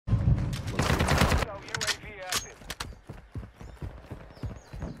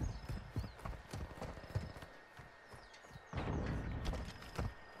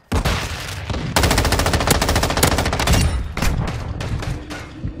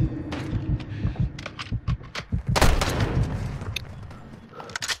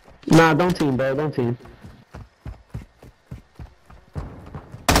Nah, don't team, bro. Don't team.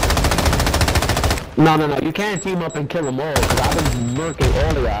 No, no, no. You can't team up and kill them all, because I've been murking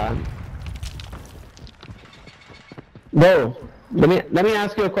all of y'all. Bro, let me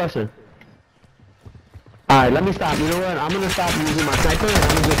ask you a question. Alright, let me stop. You know what? I'm gonna stop using my sniper and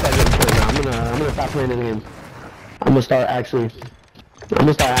I'm gonna just start getting killed now. I'm gonna stop playing the game. I'm gonna start actually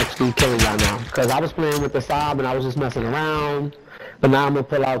killing y'all now. Cause I was playing with the Saab and I was just messing around. But now I'm gonna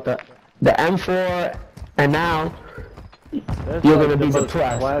pull out the M4 and now That's you're like gonna be the most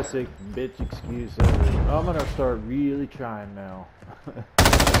depressed. classic bitch excuse ever. I'm gonna start really trying now. No,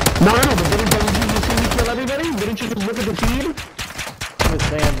 but didn't you see me kill everybody? Didn't you just look at the feed? I'm just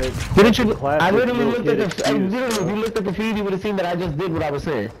saying that. Didn't you? Classic I literally little looked at kid the. excuse, Literally, if you looked at the feed, you would have seen that I just did what I was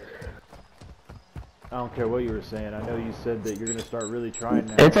saying. I don't care what you were saying. I know you said that you're gonna start really trying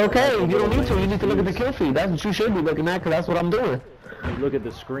now. It's okay. Like You don't need to. You lame need to look at the excuse. kill feed. That's what you should be looking at, because that's what I'm doing. You look at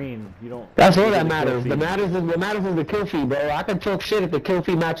the screen. You don't. That's all look that at the kill matters. feed. What matters is the kill feed, bro. I can talk shit if the kill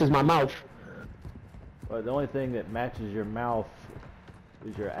feed matches my mouth. But the only thing that matches your mouth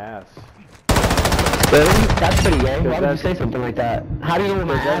is your ass. Really? That's pretty gay. Why would you that's- say something like that? How do you know what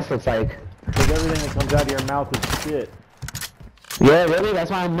my ass looks like? Because everything that comes out of your mouth is shit. Yeah, really? That's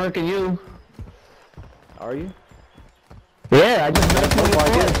why I'm murking you. Are you? Yeah, I just murked you Look like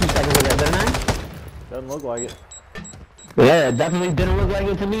before it. 2 seconds ago, didn't I? Doesn't look like it. Yeah, it definitely didn't look like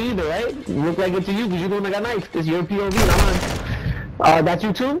it to me either, right? It looked like it to you because you're the one that got knifed. It's your POV, not mine. That's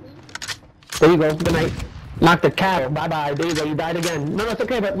you too? There you go. Good night. Knock the cat. Bye-bye. There you go. You died again. No, it's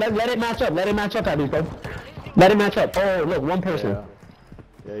okay, but let it match up. Let it match up, at least, bro. Let it match up. Oh, look, one person.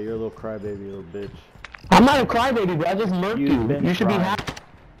 Yeah, you're a little crybaby, little bitch. I'm not a crybaby, bro. I just murked You've you. been You should be crying. happy.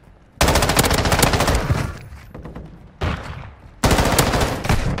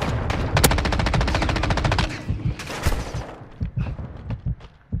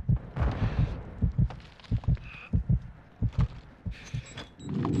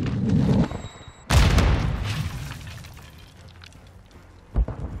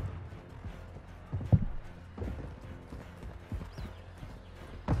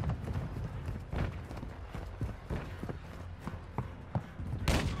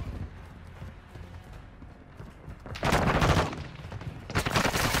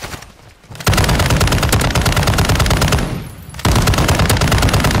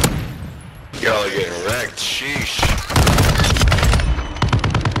 Y'all are getting wrecked, sheesh.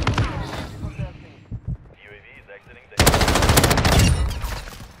 UAV is exiting the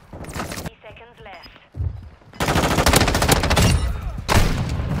 30 seconds left.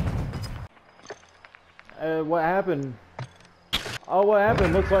 What happened? Oh, what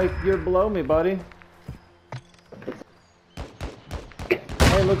happened? Looks like you're below me, buddy.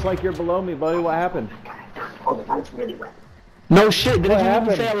 Hey, looks like you're below me, buddy. What happened? No shit. Didn't What you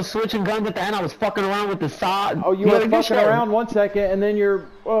happened? even say I was switching guns at the end? I was fucking around with the Saab. Oh, you were fucking around 1 second, and then you're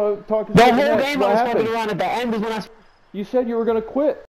talking. The to whole next. game What I was happened? fucking around. At the end is when I... You said you were gonna quit.